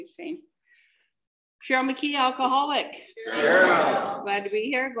Shane. Cheryl McKee, alcoholic. Cheryl. Glad to be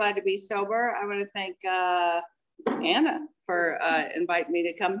here. Glad to be sober. I want to thank Anna for inviting me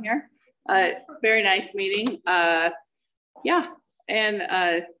to come here. Very nice meeting. Yeah,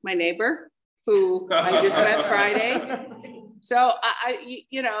 and my neighbor who I just met Friday. So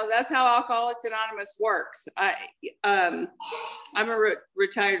you know, that's how Alcoholics Anonymous works. I'm a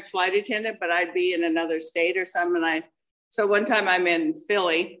retired flight attendant, but I'd be in another state or something. So one time I'm in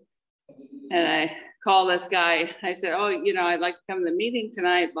Philly, and I call this guy. I said, "Oh, you know, I'd like to come to the meeting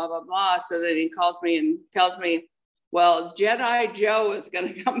tonight." Blah blah blah. So then he calls me and tells me, "Well, Jedi Joe is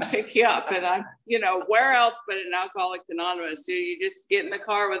going to come pick you up." And I'm, you know, where else but in Alcoholics Anonymous do you just get in the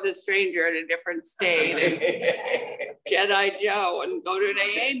car with a stranger in a different state and Jedi Joe and go to an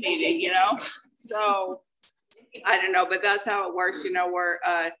AA meeting, you know? So I don't know, but that's how it works. You know,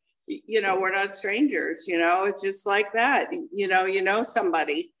 we're not strangers, you know, it's just like that. You know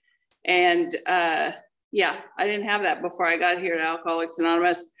somebody. And yeah, I didn't have that before I got here to Alcoholics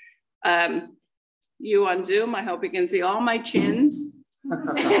Anonymous. You on Zoom, I hope you can see all my chins.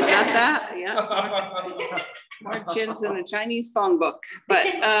 Got that? Yeah. More chins than a Chinese phone book. But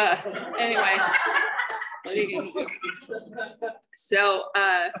anyway. What are you gonna do? So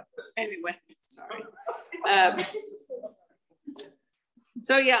anyway, sorry.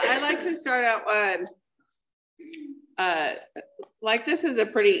 So yeah, I like to start out like this is a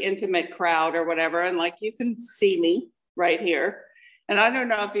pretty intimate crowd or whatever, and like you can see me right here. And I don't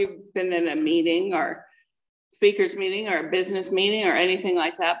know if you've been in a meeting or speakers meeting or a business meeting or anything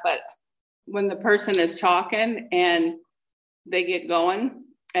like that, but when the person is talking and they get going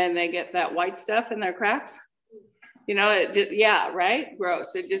and they get that white stuff in their cracks, you know, it just, yeah, right?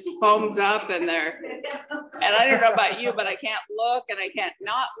 Gross. It just foams up and I don't know about you, but I can't look and I can't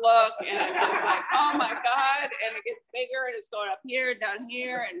not look. And it's just like, oh my God. And it gets bigger and it's going up here, down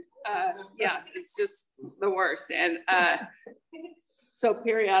here. And yeah, it's just the worst. And so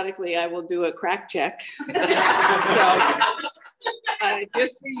periodically I will do a crack check. So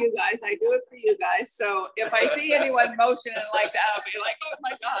just for you guys, I do it for you guys. So if I see anyone motioning like that, I'll be like, oh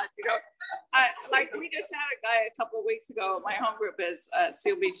my God, you know, like we just had a guy a couple of weeks ago. My home group is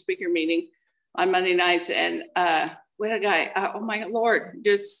Seal Beach speaker meeting on Monday nights. And we had a guy, oh my Lord,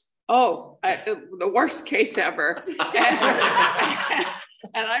 just, the worst case ever.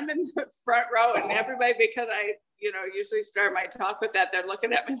 And I'm in the front row and everybody, because I, you know, usually start my talk with that, they're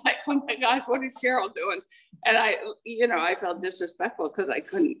looking at me like, oh my God, what is Cheryl doing? And I, you know, I felt disrespectful because I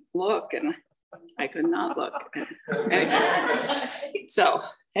couldn't look and I could not look.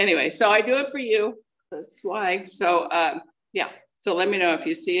 Anyway, so I do it for you. That's why. So yeah, so let me know if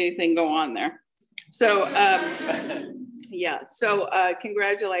you see anything go on there. So yeah, so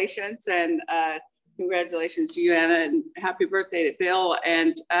congratulations and congratulations to you, Anna, and happy birthday to Bill.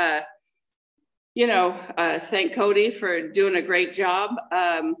 And you know, thank Cody for doing a great job.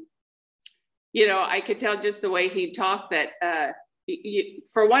 You know, I could tell just the way he talked that,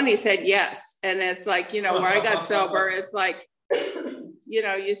 for one, he said yes. And it's like, you know, where I got sober, it's like, you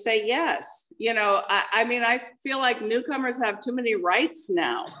know, you say yes. You know, I mean, I feel like newcomers have too many rights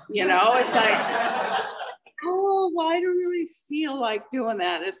now. You know, it's like, oh, well, I don't really feel like doing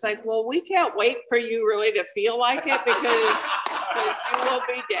that. It's like, well, we can't wait for you really to feel like it because you will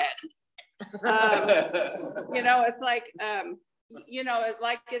be dead. You know, it's like, you know,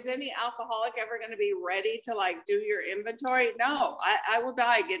 like, is any alcoholic ever going to be ready to like do your inventory? No, I will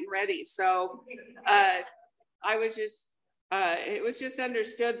die getting ready. So I was just, it was just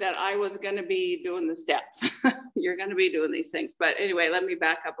understood that I was going to be doing the steps. You're going to be doing these things. But anyway, let me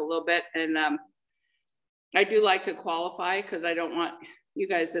back up a little bit. And I do like to qualify because I don't want you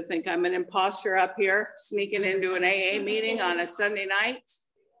guys to think I'm an imposter up here sneaking into an AA meeting on a Sunday night.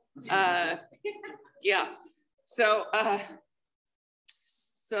 Yeah, so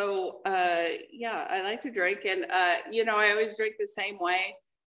yeah, I like to drink, and you know, I always drink the same way.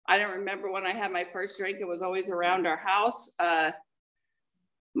 I don't remember when I had my first drink. It was always around our house.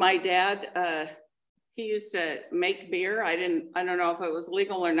 My dad, he used to make beer. I don't know if it was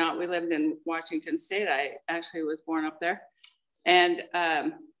legal or not. We lived in Washington State. I actually was born up there, and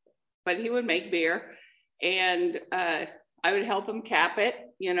but he would make beer, and I would help him cap it,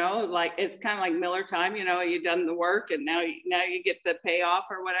 you know, like it's kind of like Miller time, you know, you've done the work and now you get the payoff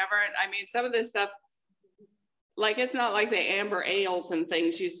or whatever. And I mean, some of this stuff, like, it's not like the amber ales and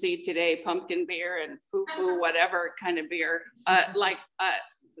things you see today, pumpkin beer and foo-foo, whatever kind of beer.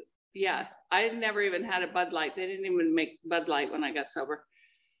 Yeah, I never even had a Bud Light. They didn't even make Bud Light when I got sober.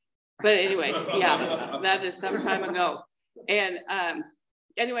 But anyway, yeah, that is some time ago. And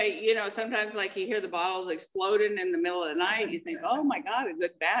anyway, you know, sometimes like you hear the bottles exploding in the middle of the night, you think, oh my God, a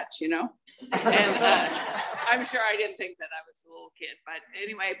good batch, you know? And I'm sure I didn't think that I was a little kid, but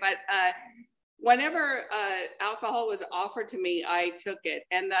anyway, whenever alcohol was offered to me, I took it.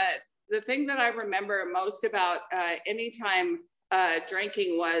 And the thing that I remember most about anytime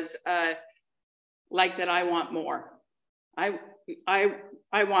drinking was like that I want more. I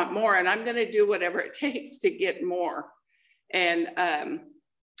want more, and I'm going to do whatever it takes to get more. And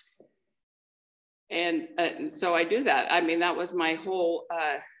so I do that. I mean, that was my whole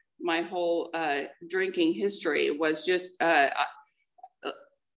drinking history was just,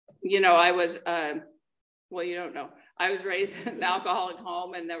 you know, I was, well, you don't know, I was raised in an alcoholic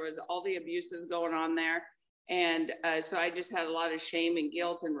home, and there was all the abuses going on there. And so I just had a lot of shame and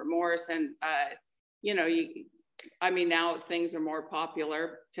guilt and remorse. And, you know, I mean, now things are more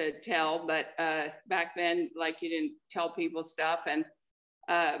popular to tell, but back then, like, you didn't tell people stuff. And,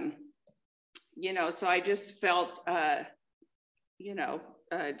 you know, so I just felt, you know,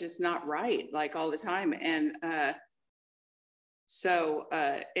 just not right, like all the time. And so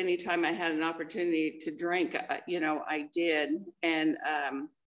anytime I had an opportunity to drink, you know, I did. And I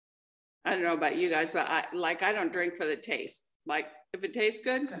don't know about you guys, but I don't drink for the taste. Like, if it tastes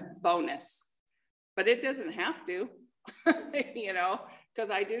good, bonus. But it doesn't have to, you know,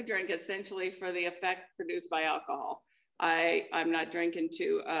 because I do drink essentially for the effect produced by alcohol. I'm not drinking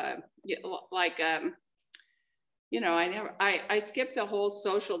to you know, I skipped the whole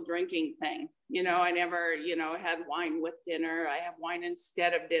social drinking thing. You know, I never, you know, had wine with dinner. I have wine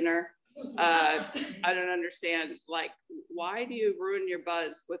instead of dinner. I don't understand, like, why do you ruin your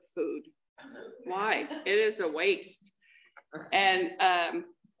buzz with food? Why? It is a waste. And,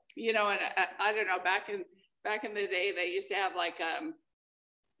 you know, and I don't know, back in the day, they used to have like a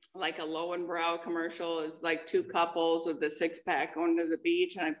Lowenbrau commercial. It's like two couples with the 6-pack going to the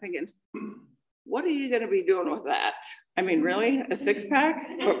beach. And I'm thinking, what are you going to be doing with that? I mean, really, a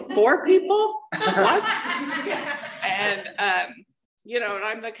 6-pack for 4 people? What? And, you know, and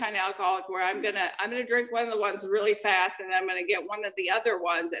I'm the kind of alcoholic where I'm gonna drink one of the ones really fast, and I'm gonna get one of the other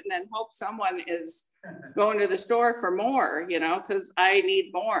ones, and then hope someone is going to the store for more, you know, because I need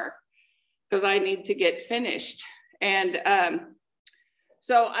more, because I need to get finished. And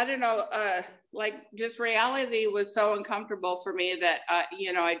so I don't know, like, just reality was so uncomfortable for me that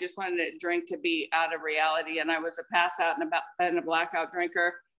you know, I just wanted a drink to be out of reality. And I was a pass out and a blackout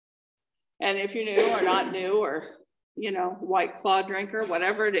drinker. And if you're new or not new, or, you know, White Claw drinker,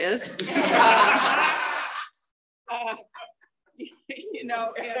 whatever it is, you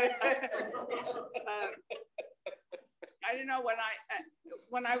know, I don't know,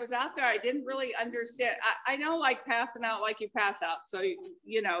 when I was out there, I didn't really understand. I know, like, passing out like you pass out. So,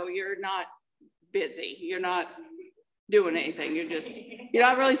 you know, you're not busy. You're not doing anything. You're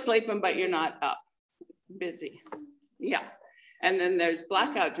not really sleeping, but you're not up. Busy. Yeah. And then there's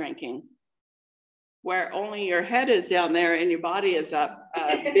blackout drinking, where only your head is down there and your body is up,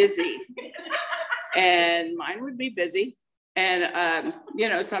 busy. And mine would be busy. And, you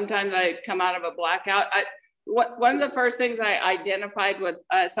know, sometimes I come out of a blackout. One of the first things I identified with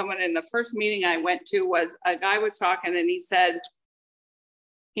someone in the first meeting I went to was a guy was talking, and he said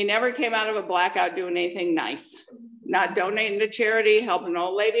he never came out of a blackout doing anything nice, not donating to charity, helping an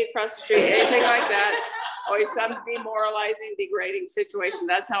old lady across the street, anything like that. Always some demoralizing, degrading situation.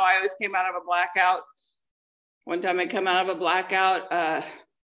 That's how I always came out of a blackout. One time I come out of a blackout,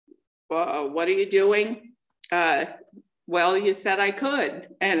 what are you doing? Well, you said I could.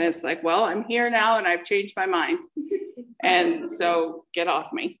 And it's like, well, I'm here now and I've changed my mind. And so get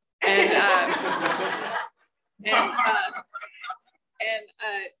off me. And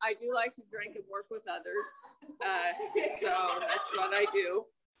I do like to drink and work with others. So that's what I do.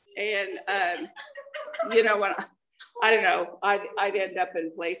 And, you know, when I don't know, I'd end up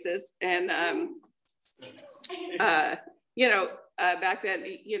in places, and, you know, back then,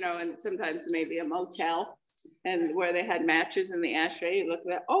 you know, and sometimes maybe a motel, and where they had matches in the ashtray, you look at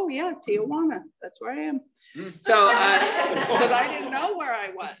that, oh yeah, Tijuana, that's where I am. So, but I didn't know where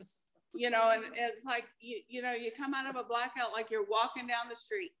I was, you know, and it's like, you know, you come out of a blackout like you're walking down the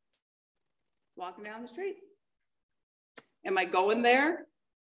street. Am I going there?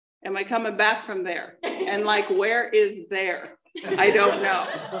 Am I coming back from there? And like, where is there? I don't know.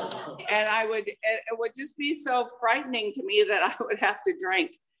 And it would just be so frightening to me that I would have to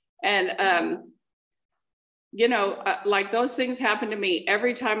drink. And, you know, like those things happen to me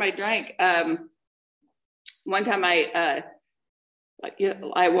every time I drank. One time I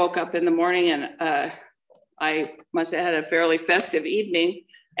woke up in the morning, and I must have had a fairly festive evening,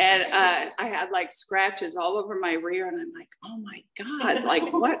 And I had like scratches all over my rear, and I'm like, oh my God,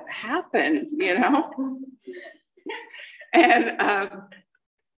 like what happened, you know? And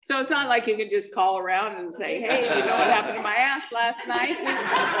so it's not like you can just call around and say, hey, you know what happened to my ass last night?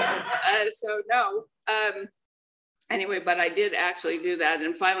 So no. Anyway, but I did actually do that.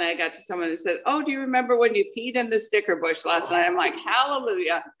 And finally I got to someone who said, oh, do you remember when you peed in the sticker bush last night? I'm like,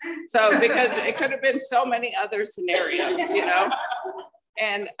 hallelujah. So, because it could have been so many other scenarios, you know?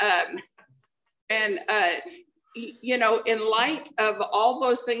 And you know, in light of all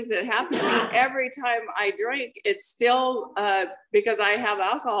those things that happen to me, every time I drink, it's still, because I have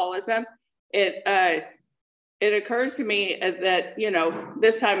alcoholism, it occurs to me that, you know,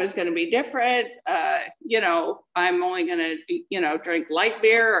 this time is going to be different. You know, I'm only going to, you know, drink light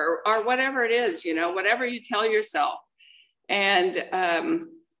beer or whatever it is, you know, whatever you tell yourself. And,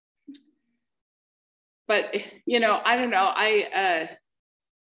 but, you know, I don't know.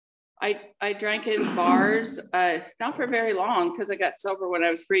 I drank in bars, not for very long because I got sober when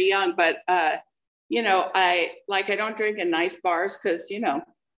I was pretty young, but, you know, I don't drink in nice bars because, you know,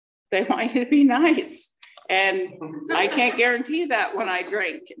 they want you to be nice. And I can't guarantee that when I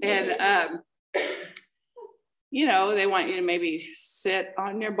drink. And, you know, they want you to maybe sit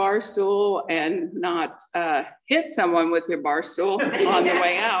on your bar stool and not hit someone with your bar stool on the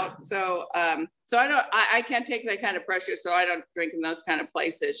way out. So, so I can't take that kind of pressure. So I don't drink in those kind of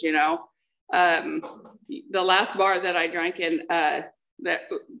places, you know. The last bar that I drank in, that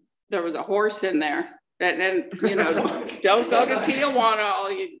there was a horse in there. And you know, don't go to Tijuana,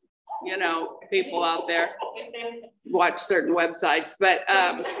 all you know, people out there watch certain websites, but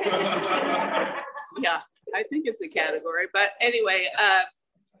yeah, I think it's a category, but anyway,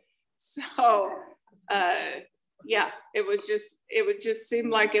 so yeah, it would just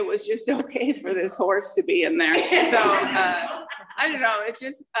seem like it was just okay for this horse to be in there. So I don't know, it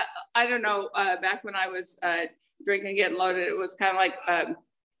just, I don't know, back when I was drinking, getting loaded, it was kind of like,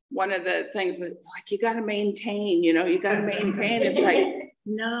 one of the things was like, you got to maintain, you know, you got to maintain. It's like,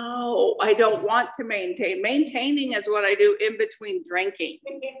 no, I don't want to maintain. Maintaining is what I do in between drinking.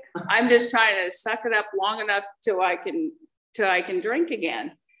 I'm just trying to suck it up long enough till I can drink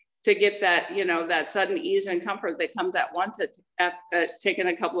again, to get that, you know, that sudden ease and comfort that comes at once at taking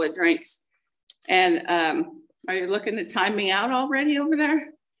a couple of drinks. And are you looking to time me out already over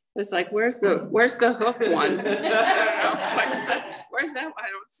there? It's like, where's the hook one? Where's that one? I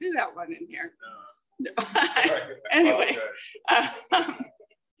don't see that one in here. No. Anyway,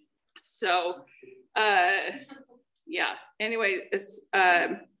 so yeah, anyway, it's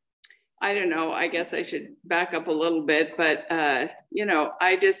I don't know, I guess I should back up a little bit, but you know,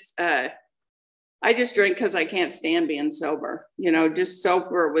 I just drink because I can't stand being sober. You know, just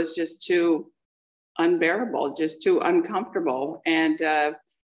sober was just too unbearable, just too uncomfortable. And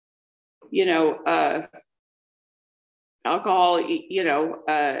you know, alcohol, you know,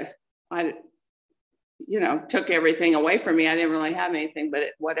 I, you know, took everything away from me. I didn't really have anything, but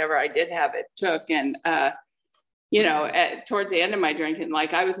whatever I did have, it took. And, you know, towards the end of my drinking,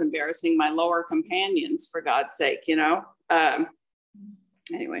 like I was embarrassing my lower companions, for God's sake, you know.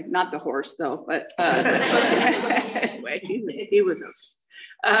 Anyway, not the horse though, but anyway, he was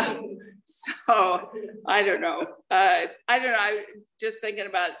so I don't know. I'm just thinking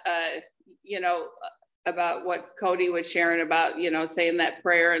about, you know, about what Cody was sharing about, you know, saying that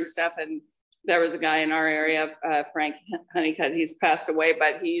prayer and stuff. And there was a guy in our area, Frank Honeycutt, he's passed away,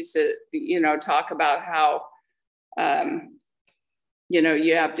 but he used to, you know, talk about how, you know,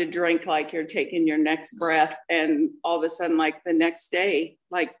 you have to drink like you're taking your next breath, and all of a sudden, like the next day,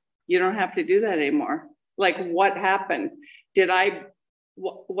 like you don't have to do that anymore. Like what happened?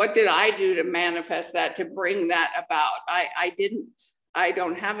 What did I do to manifest that, to bring that about? I didn't. I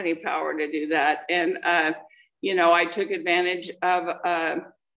don't have any power to do that. And, you know, I took advantage of,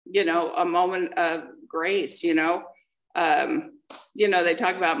 you know, a moment of grace, you know. You know, they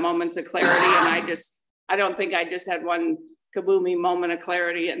talk about moments of clarity, and I don't think I just had one kaboomy moment of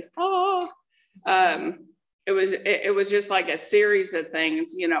clarity. And, it was just like a series of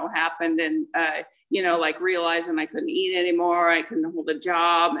things, you know, happened. And, you know, like realizing I couldn't eat anymore. I couldn't hold a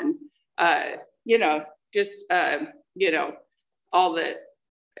job. And, you know, just, you know, all the,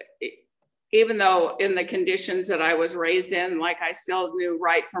 even though in the conditions that I was raised in, like I still knew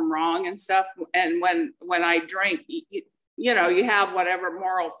right from wrong and stuff. And when I drink, you know, you have whatever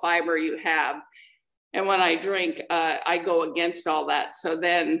moral fiber you have. And when I drink, I go against all that. So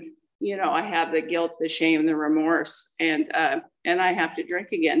then, you know, I have the guilt, the shame, the remorse, and I have to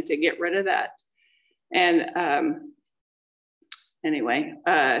drink again to get rid of that. And anyway,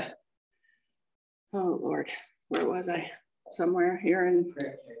 oh Lord, where was I? somewhere here in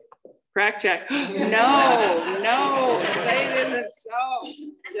Crack Jack. No, say it isn't so.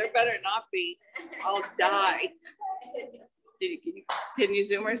 There better not be. I'll die. Can you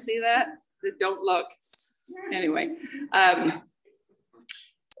Zoomer see that? Don't look. Anyway,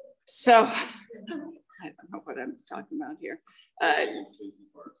 so I don't know what I'm talking about here.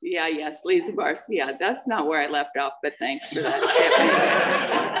 Yeah, Sleazy Bars. Yeah, that's not where I left off, but thanks for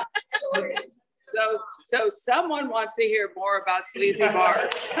that tip. So someone wants to hear more about Sleazy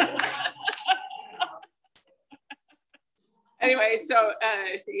Bars. Anyway, so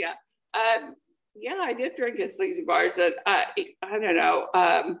yeah, I did drink at Sleazy Bars. And I don't know.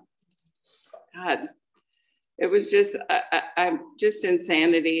 God, it was just I'm just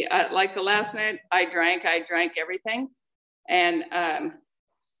insanity. Like the last night I drank everything, and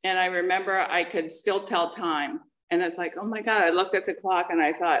I remember I could still tell time, and it's like, oh my God, I looked at the clock and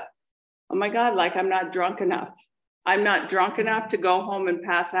I thought, oh my God, like I'm not drunk enough. I'm not drunk enough to go home and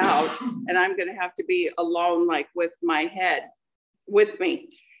pass out, and I'm gonna have to be alone, like with my head with me,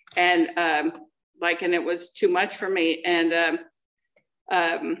 and and it was too much for me, and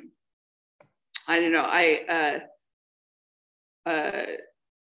I don't know.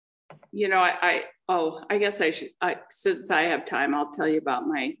 I guess I should, since I have time, I'll tell you about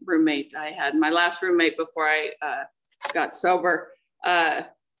my roommate I had. My last roommate before I got sober.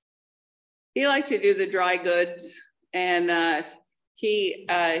 He liked to do the dry goods, and he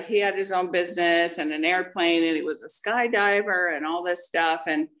had his own business and an airplane, and he was a skydiver and all this stuff.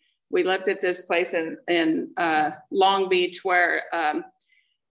 And we lived at this place in Long Beach where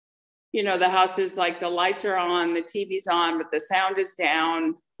the house is like the lights are on, the TV's on, but the sound is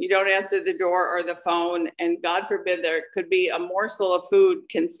down. You don't answer the door or the phone, and God forbid there could be a morsel of food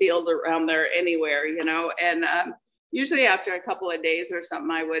concealed around there anywhere, And usually after a couple of days or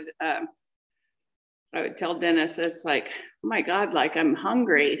something, I would tell Dennis, it's like, oh my God, like I'm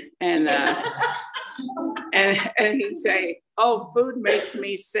hungry, and and he'd say, oh, food makes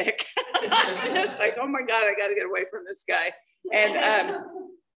me sick. It's like, oh my God, I got to get away from this guy. And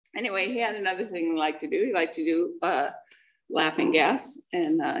anyway, he had another thing he liked to do. He liked to do laughing gas.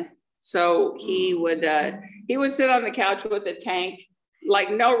 And so he would sit on the couch with a tank,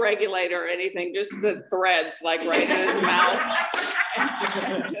 like no regulator or anything, just the threads like right in his mouth.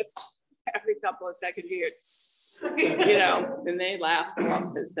 And just every couple of seconds you hear, and they laugh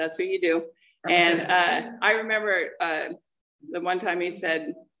because that's what you do. And I remember the one time he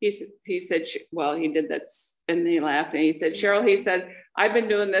said, well, he did that, and they laughed, and he said, Cheryl, he said, I've been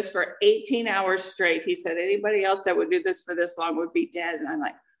doing this for 18 hours straight. He said, anybody else that would do this for this long would be dead. And I'm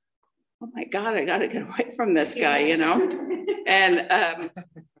like, oh my God, I got to get away from this guy, And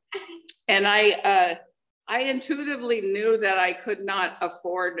I intuitively knew that I could not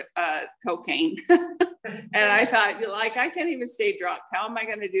afford cocaine. And I thought, like, I can't even stay drunk. How am I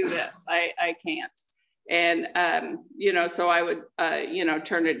going to do this? I can't. And, so I would,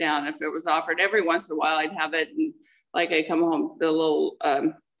 turn it down if it was offered. Every once in a while I'd have it. And like I come home to a little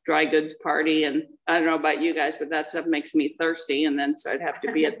dry goods party. And I don't know about you guys, but that stuff makes me thirsty. And then, so I'd have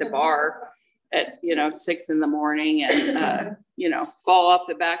to be at the bar at, 6 in the morning and, fall off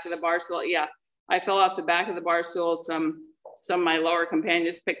the back of the bar stool. Yeah, I fell off the back of the bar stool. Some of my lower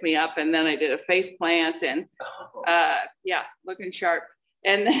companions picked me up, and then I did a face plant and looking sharp.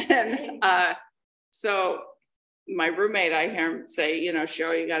 And then, so my roommate, I hear him say,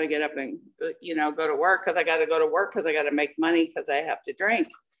 Cheryl, you got to get up and, go to work, because I got to go to work because I got to make money because I have to drink.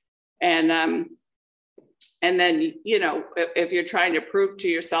 And then, if you're trying to prove to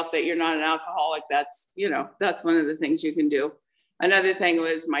yourself that you're not an alcoholic, that's one of the things you can do. Another thing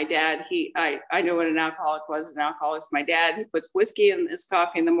was my dad, I knew what an alcoholic was. An alcoholic's my dad. He puts whiskey in his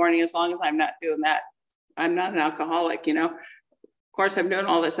coffee in the morning. As long as I'm not doing that, I'm not an alcoholic, Of course, I'm doing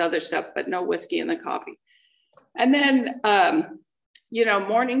all this other stuff, but no whiskey in the coffee. And then,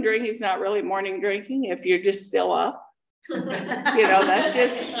 morning drinking is not really morning drinking if you're just still up. That's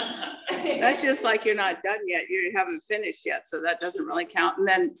just like you're not done yet. You haven't finished yet. So that doesn't really count. And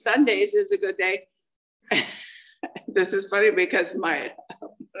then Sundays is a good day. This is funny because one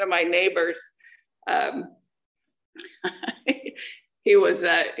of my neighbors,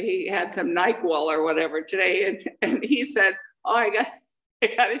 he had some NyQuil or whatever today. And he said, oh, I got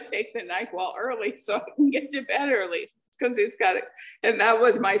to take the NyQuil early so I can get to bed early, because he's got it. And that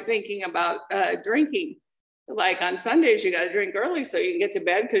was my thinking about drinking. Like on Sundays, you got to drink early so you can get to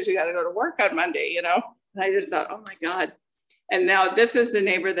bed because you got to go to work on Monday, And I just thought, oh my God. And now this is the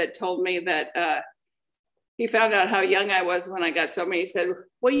neighbor that told me that he found out how young I was when I got sober. He said,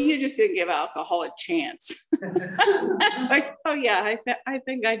 well, you just didn't give alcohol a chance. It's like, oh yeah, I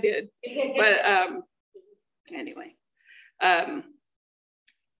think I did. But anyway. Yeah,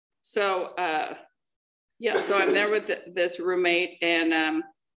 so I'm there with this roommate, and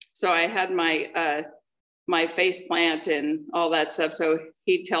so I had my my face plant and all that stuff. So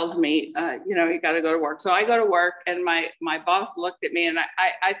he tells me, you know, you got to go to work. So I go to work, and my boss looked at me, and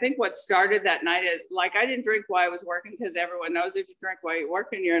I think what started that night is, like, I didn't drink while I was working, because everyone knows if you drink while you're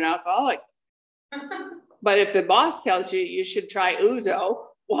working, you're an alcoholic. But if the boss tells you you should try Ouzo,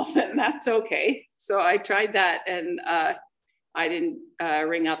 well, then that's okay. So I tried that, and I didn't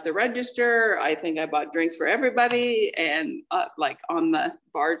ring up the register. I think I bought drinks for everybody, and like on the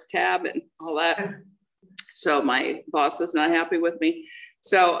bar's tab and all that. So my boss was not happy with me.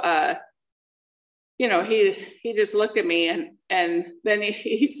 So, you know, he just looked at me, and then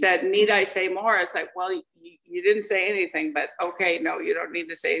he said, "Need I say more?" I was like, "Well, you didn't say anything, but okay, no, you don't need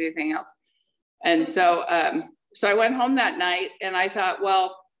to say anything else." And so, so I went home that night, and I thought,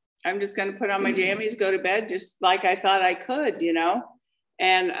 well, I'm just going to put on my jammies, go to bed, just like I thought I could, you know?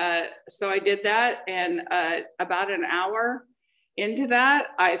 And so I did that. And about an hour into that,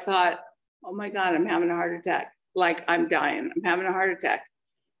 I thought, oh my God, I'm having a heart attack. Like, I'm dying. I'm having a heart attack.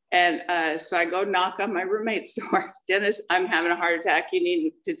 And so I go knock on my roommate's door. "Dennis, I'm having a heart attack. You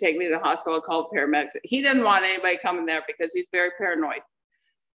need to take me to the hospital, call the paramedics." He didn't want anybody coming there because he's very paranoid.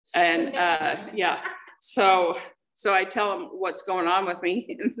 And yeah, so I tell him what's going on with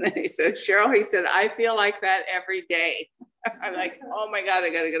me. And then he said, "Cheryl," he said, "I feel like that every day." I'm like, oh my God, I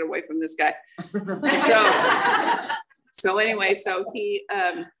got to get away from this guy. So anyway, so he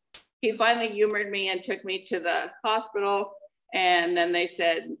finally humored me and took me to the hospital. And then they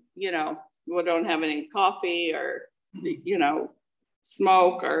said, you know, "We don't have any coffee or, you know,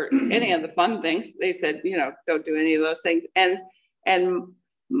 smoke or any of the fun things." They said, you know, "Don't do any of those things." And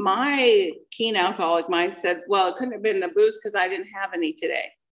my keen alcoholic mind said, well, it couldn't have been the booze because I didn't have any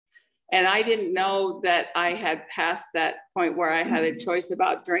today. And I didn't know that I had passed that point where I had a choice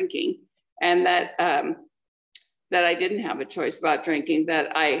about drinking, and that that I didn't have a choice about drinking,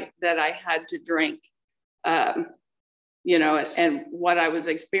 that I had to drink, you know, and what I was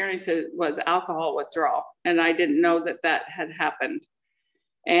experiencing was alcohol withdrawal. And I didn't know that that had happened.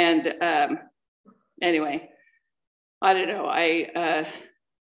 And anyway, I don't know.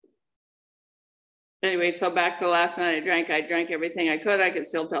 Anyway, so back to the last night I drank everything I could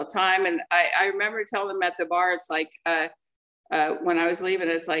still tell time. And I remember telling them at the bar, it's like, when I was leaving,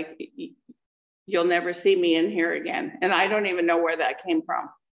 it's like, "You'll never see me in here again." And I don't even know where that came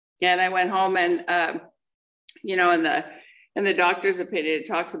from. And I went home, and, you know, in the doctor's opinion, it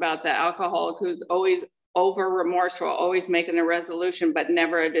talks about the alcoholic who's always over remorseful, always making a resolution, but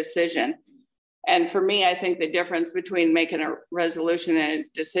never a decision. And for me, I think the difference between making a resolution and a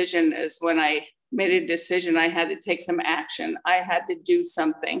decision is when I made a decision, I had to take some action. I had to do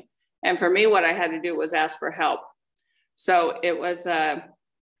something. And for me, what I had to do was ask for help. So it was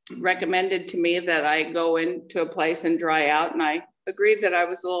recommended to me that I go into a place and dry out. And I agreed that I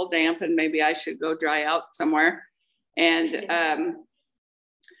was a little damp and maybe I should go dry out somewhere. And,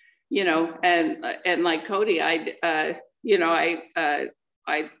 you know, and like Cody, you know,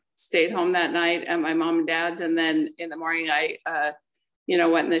 I stayed home that night at my mom and dad's. And then in the morning, I, you know,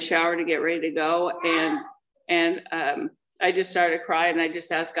 went in the shower to get ready to go. And I just started crying. I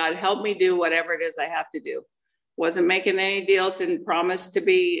just asked God, help me do whatever it is I have to do. Wasn't making any deals, didn't promise to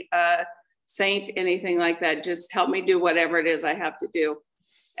be a saint, anything like that. Just help me do whatever it is I have to do.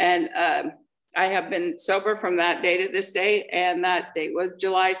 And I have been sober from that day to this day. And that date was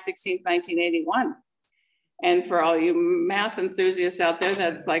July 16th, 1981. And for all you math enthusiasts out there,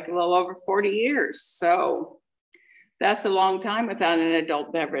 that's like a little over 40 years. So that's a long time without an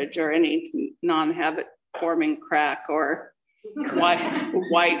adult beverage or any non-habit forming crack or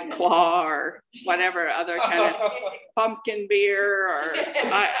white claw or whatever other kind of pumpkin beer, or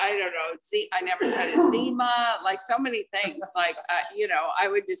I don't know. I never tried a Zima, like so many things. Like, you know, I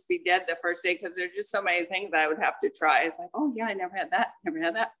would just be dead the first day because there's just so many things I would have to try. It's like, oh yeah, I never had that.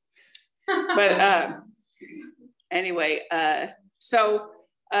 But anyway,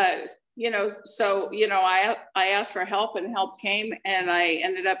 you know, I asked for help and help came, and I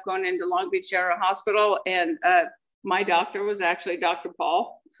ended up going into Long Beach General Hospital, and my doctor was actually Dr.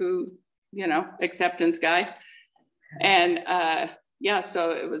 Paul, who, you know, acceptance guy. And yeah,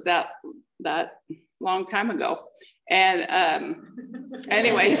 so it was that long time ago. And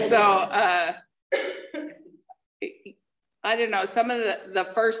anyway, so I don't know, some of the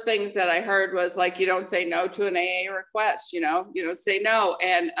first things that I heard was like, you don't say no to an AA request, you know, you don't say no.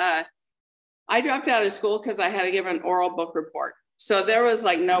 And I dropped out of school because I had to give an oral book report. So there was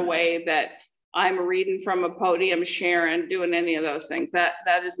like no way that I'm reading from a podium, sharing, doing any of those things.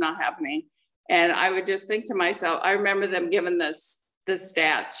 That is not happening. And I would just think to myself, I remember them giving the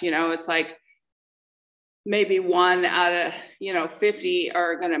stats, you know, it's like maybe 1 out of, you know, 50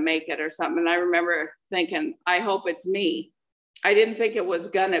 are going to make it or something. And I remember thinking, I hope it's me. I didn't think it was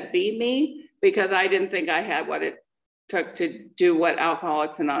going to be me because I didn't think I had what it took to do what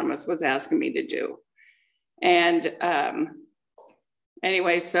Alcoholics Anonymous was asking me to do. And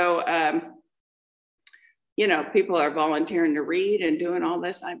anyway, so, you know, people are volunteering to read and doing all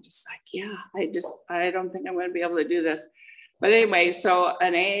this. I'm just like, yeah, I don't think I'm going to be able to do this. But anyway, so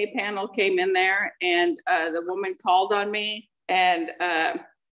an AA panel came in there, and the woman called on me, and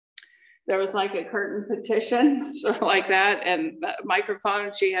there was like a curtain petition, sort of like that, and the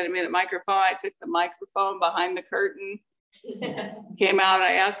microphone. She handed me the microphone. I took the microphone behind the curtain, came out.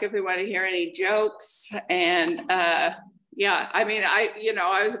 I asked if we wanted to hear any jokes, and yeah, I mean, you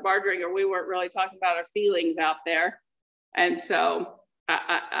know, I was a bar drinker. We weren't really talking about our feelings out there, and so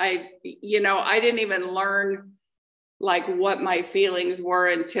you know, I didn't even learn like what my feelings were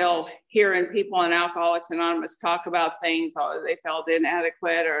until hearing people in Alcoholics Anonymous talk about things, or they felt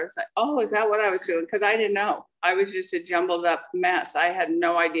inadequate, or it's like, oh, is that what I was doing? Because I didn't know. I was just a jumbled up mess. I had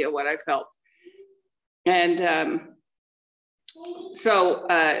no idea what I felt. And so,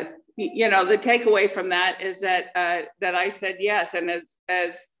 you know, the takeaway from that is that that I said yes. And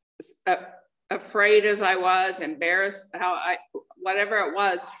as afraid as I was, embarrassed, whatever it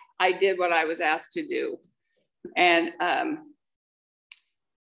was, I did what I was asked to do. And,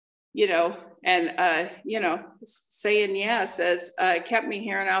 you know, you know, saying yes as kept me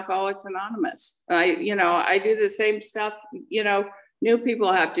here in Alcoholics Anonymous. You know, I do the same stuff, you know, new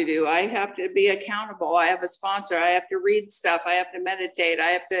people have to do. I have to be accountable. I have a sponsor. I have to read stuff. I have to meditate. I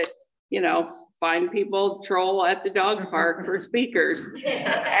have to, you know, find people troll at the dog park for speakers.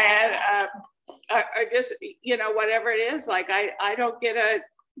 And I just, you know, whatever it is, like I don't get a,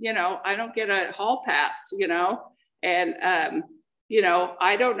 you know, I don't get a hall pass, you know, and, you know,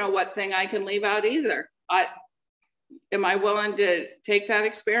 I don't know what thing I can leave out either. Am I willing to take that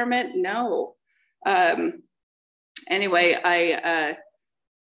experiment? No. Anyway, I,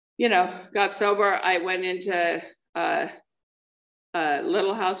 you know, got sober. I went into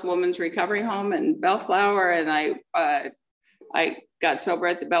Little House Women's Recovery Home in Bellflower, and I got sober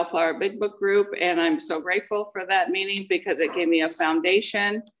at the Bellflower Big Book Group, and I'm so grateful for that meeting because it gave me a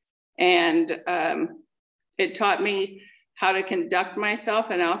foundation, and it taught me how to conduct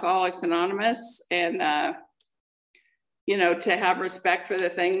myself in Alcoholics Anonymous, and you know, to have respect for the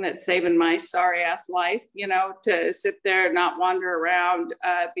thing that's saving my sorry ass life, you know, to sit there, not wander around,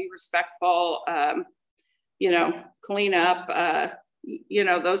 be respectful, you know, clean up, you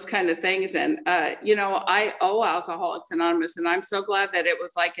know, those kind of things. And, you know, I owe Alcoholics Anonymous, and I'm so glad that it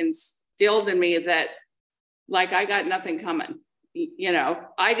was like instilled in me that like, I got nothing coming, you know,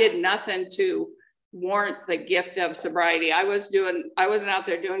 I did nothing to warrant the gift of sobriety. I wasn't out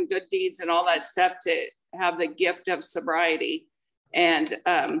there doing good deeds and all that stuff to have the gift of sobriety. And,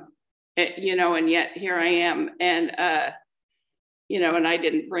 you know, and yet here I am. And, you know, and I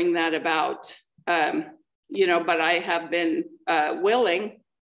didn't bring that about, you know, but I have been willing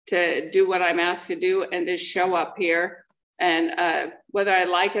to do what I'm asked to do and to show up here. And whether I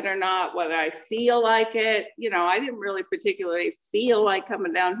like it or not, whether I feel like it, you know, I didn't really particularly feel like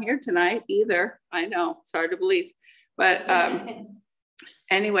coming down here tonight either. I know it's hard to believe, but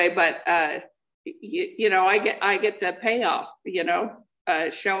anyway, but you know, I get the payoff, you know,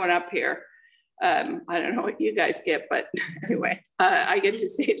 showing up here. I don't know what you guys get, but anyway, I get to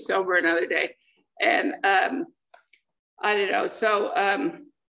stay sober another day. And I don't know. So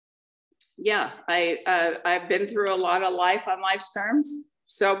yeah, I've been through a lot of life on life's terms,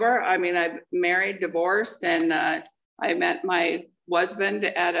 sober. I mean, I've married, divorced, and I met my husband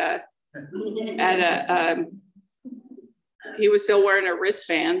at a he was still wearing a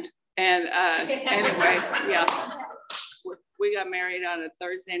wristband. And anyway, yeah, we got married on a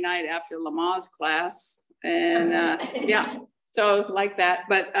Thursday night after Lamaze class, and yeah, so like that.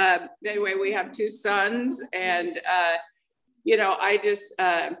 But anyway, we have 2 sons, and you know, I just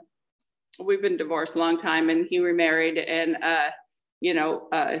we've been divorced a long time, and he remarried, and you know,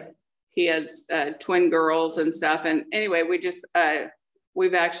 he has twin girls and stuff. And anyway, we just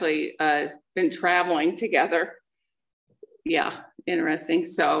we've actually been traveling together. Yeah, interesting.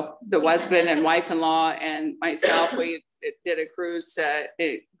 So the husband and wife-in-law and myself, we did a cruise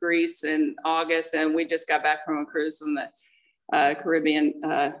in Greece in August, and we just got back from a cruise from the Caribbean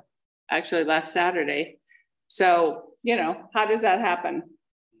actually last Saturday. So, you know, how does that happen?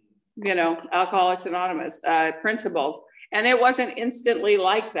 You know, Alcoholics Anonymous principles. And it wasn't instantly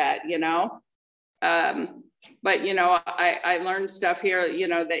like that, you know. but you know, I learned stuff here, you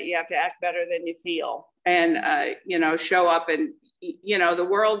know, that you have to act better than you feel, and you know, show up. And you know, the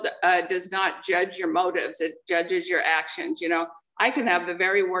world does not judge your motives, it judges your actions. You know, I can have the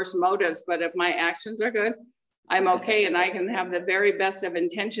very worst motives, but if my actions are good, I'm okay. And I can have the very best of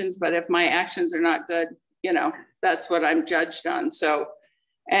intentions, but if my actions are not good, you know, that's what I'm judged on. So,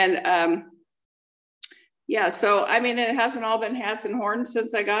 and yeah, so I mean, it hasn't all been hats and horns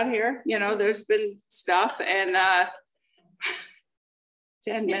since I got here. You know, there's been stuff, and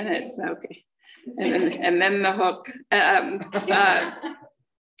 10 minutes, okay. And then the hook.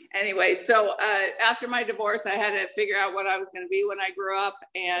 Anyway, so after my divorce, I had to figure out what I was going to be when I grew up.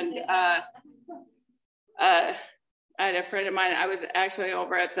 And I had a friend of mine, I was actually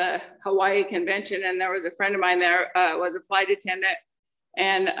over at the Hawaii convention, and there was a friend of mine there, was a flight attendant.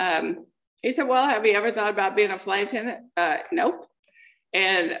 And he said, well, have you ever thought about being a flight attendant? Nope.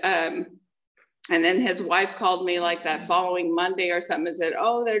 And then his wife called me like that following Monday or something and said,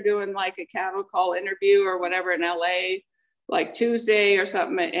 oh, they're doing like a cattle call interview or whatever in LA, like Tuesday or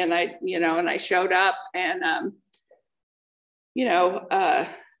something. And I, you know, and I showed up, and, you know,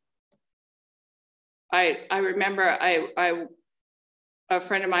 I remember a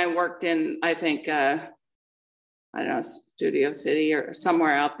friend of mine worked in, I think, I don't know, Studio City or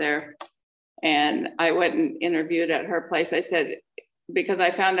somewhere out there. And I went and interviewed at her place. I said, because I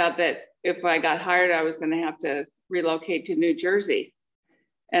found out that if I got hired, I was going to have to relocate to New Jersey.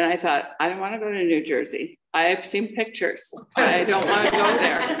 And I thought, I don't want to go to New Jersey. I've seen pictures. I don't want to go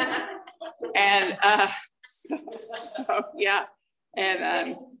there. And so yeah.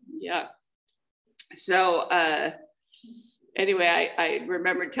 And yeah. So anyway, I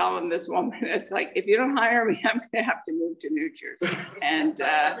remember telling this woman, it's like, if you don't hire me, I'm going to have to move to New Jersey. And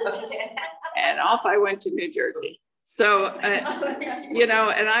off I went to New Jersey. So, you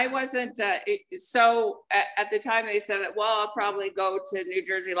know, and I wasn't, so at the time they said, well, I'll probably go to New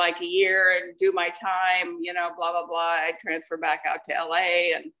Jersey like a year and do my time, you know, blah, blah, blah. I'd transfer back out to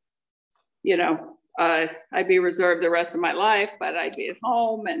LA, and, you know, I'd be reserved the rest of my life, but I'd be at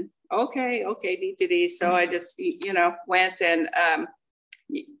home, and okay, DTD. So I just, you know, went, and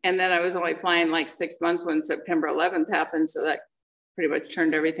then I was only flying like 6 months when September 11th happened. So that pretty much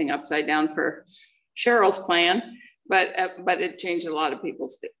turned everything upside down for Cheryl's plan. But it changed a lot of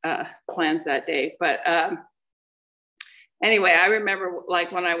people's plans that day. But anyway, I remember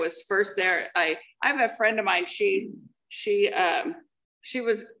like when I was first there, I have a friend of mine. She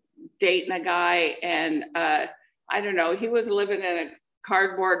was dating a guy, and I don't know, he was living in a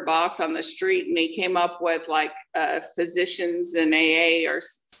cardboard box on the street, and he came up with like physicians in AA or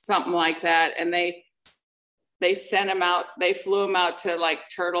something like that, and they sent him out, they flew him out to like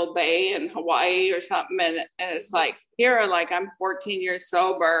Turtle Bay in Hawaii or something. And it's like, here, like I'm 14 years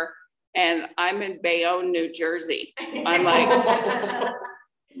sober and I'm in Bayonne, New Jersey. I'm like,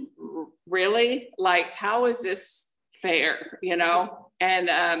 really? Like, how is this fair, you know?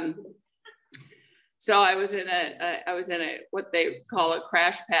 And so I was in a, what they call a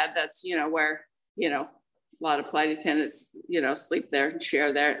crash pad. That's, you know, where, you know, a lot of flight attendants, you know, sleep there and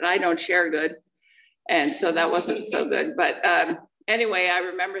share there. And I don't share good. And so that wasn't so good. But anyway, I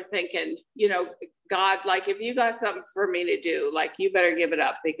remember thinking, you know, God, like, if you got something for me to do, like, you better give it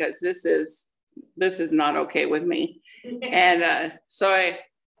up, because this is not okay with me. And so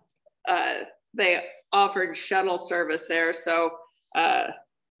they offered shuttle service there. So I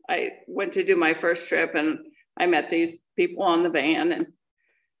went to do my first trip, and I met these people on the van,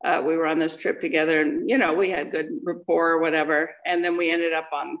 and we were on this trip together, and, you know, we had good rapport or whatever. And then we ended up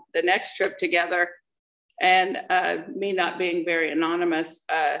on the next trip together. And me not being very anonymous,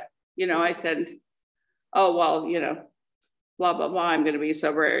 you know, I said, oh, well, you know, blah, blah, blah, I'm going to be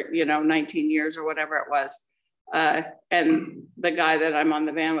sober, you know, 19 years or whatever it was. And the guy that I'm on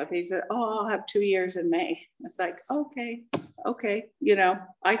the van with, he said, oh, I'll have 2 years in May. It's like, okay, you know,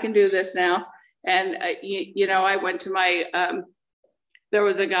 I can do this now. And, you know, I went to my, there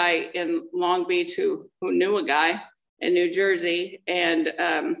was a guy in Long Beach who knew a guy in New Jersey, and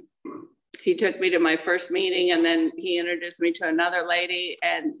he took me to my first meeting, and then he introduced me to another lady.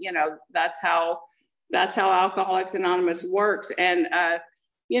 And, you know, that's how Alcoholics Anonymous works. And,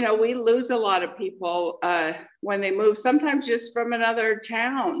 you know, we lose a lot of people when they move, sometimes just from another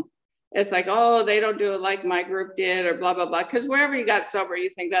town. It's like, oh, they don't do it like my group did, or blah, blah, blah. Because wherever you got sober, you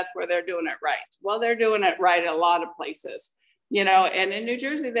think that's where they're doing it right. Well, they're doing it right a lot of places, you know. And in New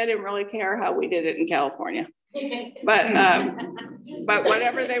Jersey, they didn't really care how we did it in California. But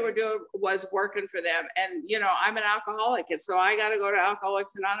whatever they were doing was working for them. And, you know, I'm an alcoholic, and so I got to go to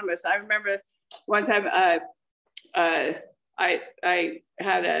Alcoholics Anonymous. I remember one time I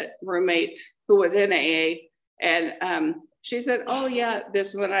had a roommate who was in AA, And she said, oh yeah,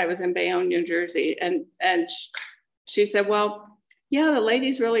 this when I was in Bayonne, New Jersey. And she said, well, yeah, the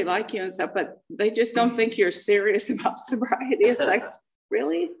ladies really like you and stuff, but they just don't think you're serious about sobriety. It's like,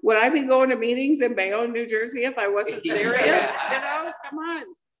 really? Would I be going to meetings in Bayonne, New Jersey if I wasn't serious? You know, come on.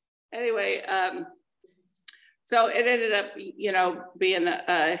 Anyway, so it ended up, you know, being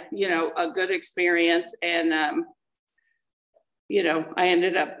you know, a good experience. And you know, I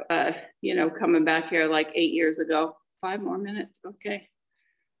ended up you know, coming back here like 8 years ago. 5 more minutes, okay.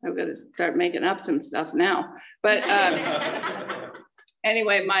 I've got to start making up some stuff now. But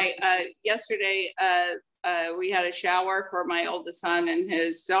anyway, my yesterday we had a shower for my oldest son and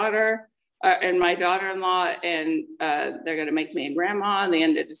his daughter and my daughter-in-law, and they're going to make me a grandma in the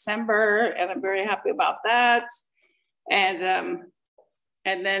end of December, and I'm very happy about that. And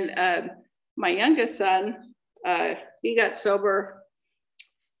then my youngest son, he got sober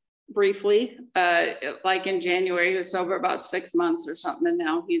briefly, like in January. He was sober about 6 months or something, and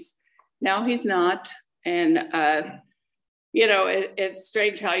now he's not. And you know, it's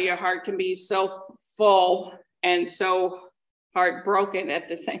strange how your heart can be so full and so heartbroken at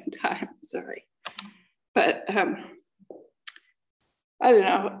the same time. Sorry, but I don't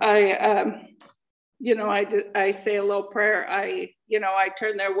know. You know, I say a little prayer. You know, I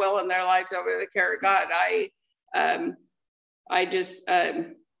turn their will and their lives over to the care of God. I just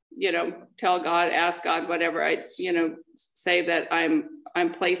you know, tell God, ask God, whatever. I, you know, say that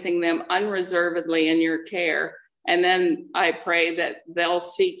I'm placing them unreservedly in your care. And then I pray that they'll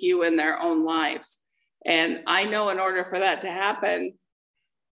seek you in their own lives. And I know in order for that to happen,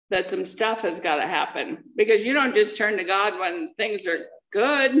 that some stuff has got to happen, because you don't just turn to God when things are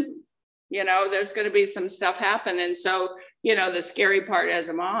good. You know, there's going to be some stuff happen. And so, you know, the scary part as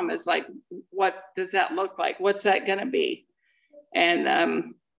a mom is like, what does that look like? What's that going to be?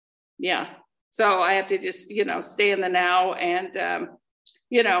 And yeah, so I have to just, you know, stay in the now. And,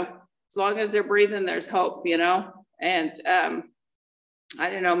 you know, as long as they're breathing, there's hope, you know. And I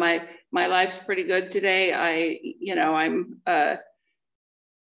don't know, my life's pretty good today. You know,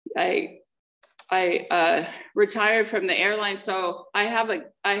 I retired from the airline, so I had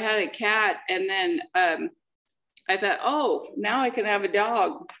a cat, and then I thought, oh, now I can have a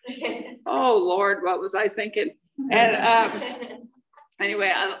dog. Oh Lord, what was I thinking? And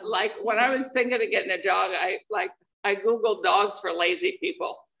anyway, like when I was thinking of getting a dog, I Googled dogs for lazy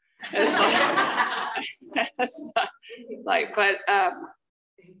people. It's like,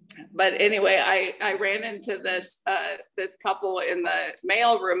 but anyway, I ran into this couple in the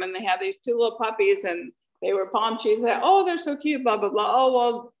mail room, and they had these 2 little puppies, and they were Pomchies. Oh, they're so cute, blah, blah, blah. Oh,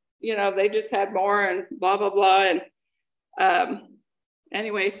 well, you know, they just had more, and blah, blah, blah. And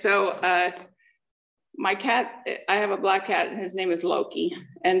anyway, so my cat, I have a black cat, and his name is Loki.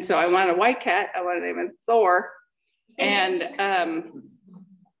 And so I wanted a white cat. I wanted to name him Thor. And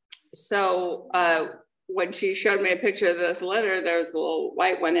so when she showed me a picture of this litter, there was a little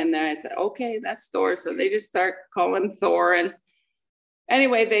white one in there. I said, okay, that's Thor. So they just start calling him Thor. And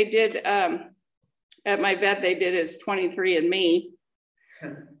anyway, they did, at my vet, they did his 23andMe.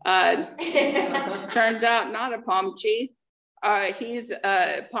 Turns out not a Pomchi. He's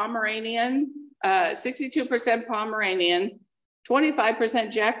a Pomeranian, 62% Pomeranian,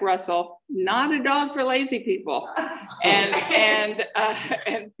 25% Jack Russell, not a dog for lazy people, and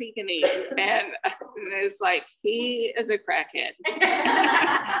Pekingese, and it's like, he is a crackhead.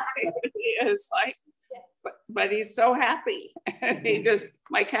 He is like, but he's so happy. And he just,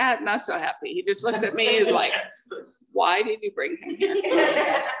 my cat, not so happy. He just looks at me, he's like, why did you bring him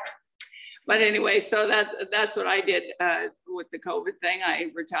here? But anyway, so that's what I did with the COVID thing.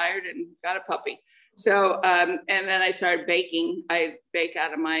 I retired and got a puppy. So, and then I started baking. I bake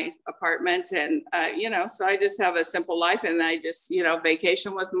out of my apartment, and, you know, so I just have a simple life, and I just, you know,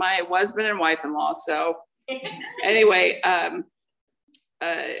 vacation with my husband and wife-in-law. So anyway, I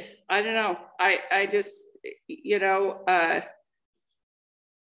don't know. I just, you know,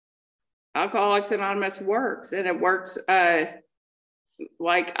 Alcoholics Anonymous works, and it works.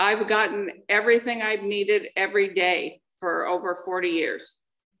 Like, I've gotten everything I've needed every day for over 40 years.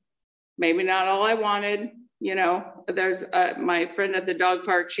 Maybe not all I wanted, you know. There's my friend at the dog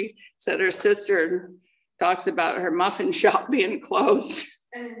park, she said her sister talks about her muffin shop being closed.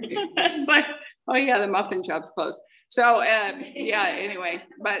 It's like, oh yeah, the muffin shop's closed. So yeah, anyway,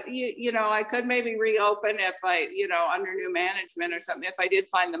 but you know, I could maybe reopen if I, you know, under new management or something, if I did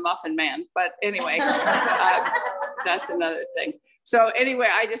find the muffin man. But anyway, that's another thing. So anyway,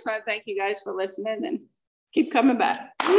 I just want to thank you guys for listening, and keep coming back.